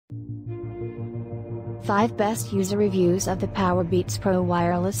5 Best User Reviews of the Powerbeats Pro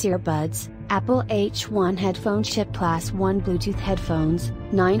Wireless Earbuds, Apple H1 Headphone Chip Class 1 Bluetooth Headphones,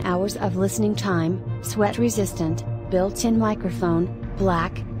 9 hours of listening time, sweat resistant, built-in microphone,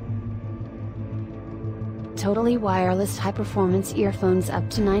 black. Totally wireless high-performance earphones up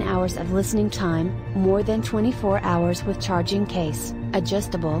to 9 hours of listening time, more than 24 hours with charging case,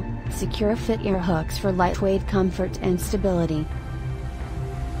 adjustable, secure fit ear hooks for lightweight comfort and stability.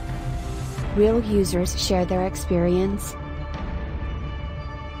 Real users share their experience.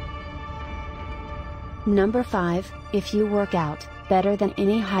 Number 5, if you work out, better than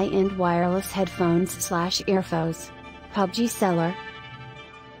any high-end wireless headphones/earphones. PUBG Seller.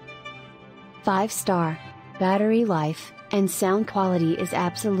 5-star. Battery life and sound quality is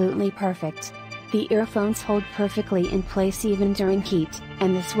absolutely perfect. The earphones hold perfectly in place even during heat,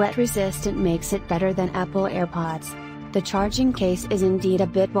 and the sweat resistant makes it better than Apple AirPods. The charging case is indeed a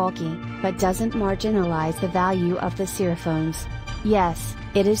bit bulky, but doesn't marginalize the value of the earphones. Yes,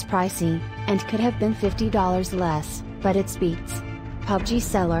 it is pricey, and could have been $50 less, but it beats. PUBG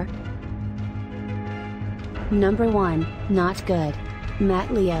Seller. Number 1, not good.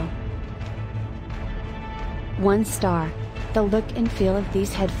 Matt Leo. 1 star. The look and feel of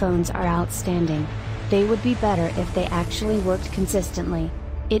these headphones are outstanding. They would be better if they actually worked consistently.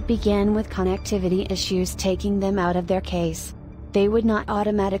 It began with connectivity issues taking them out of their case. They would not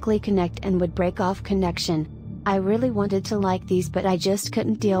automatically connect and would break off connection. I really wanted to like these, but I just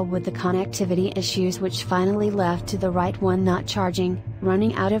couldn't deal with the connectivity issues, which finally left to the right one not charging,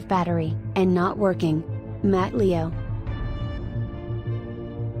 running out of battery, and not working. Matt Leo.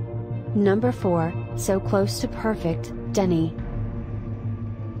 Number 4, so close to perfect, Denny.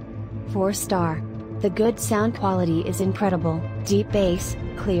 4 star. The good sound quality is incredible, deep bass,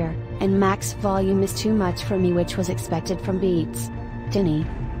 clear, and max volume is too much for me, which was expected from Beats. Denny.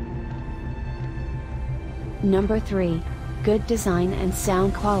 Number 3. Good design and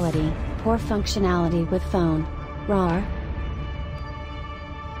sound quality, poor functionality with phone. RAR.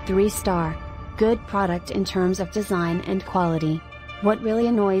 3 star. Good product in terms of design and quality. What really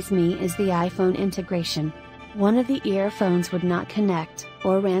annoys me is the iPhone integration. One of the earphones would not connect,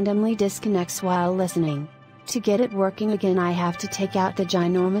 or randomly disconnects while listening. To get it working again, I have to take out the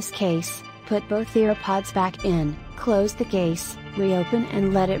ginormous case, put both earpods back in, close the case, reopen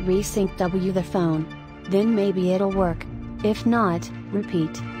and let it resync the phone. Then maybe it'll work. If not,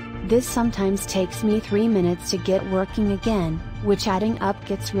 repeat. This sometimes takes me 3 minutes to get working again, which adding up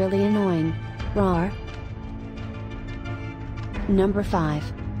gets really annoying. RAR. Number 5.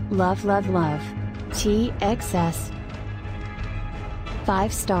 Love love love. TXS.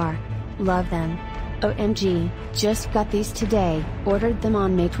 5 star. Love them. OMG, just got these today, ordered them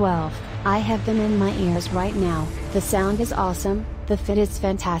on May 12th. I have them in my ears right now. The sound is awesome, the fit is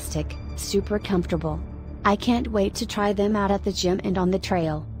fantastic, super comfortable. I can't wait to try them out at the gym and on the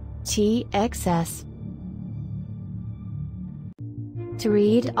trail. TXS. To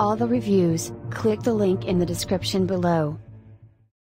read all the reviews, click the link in the description below.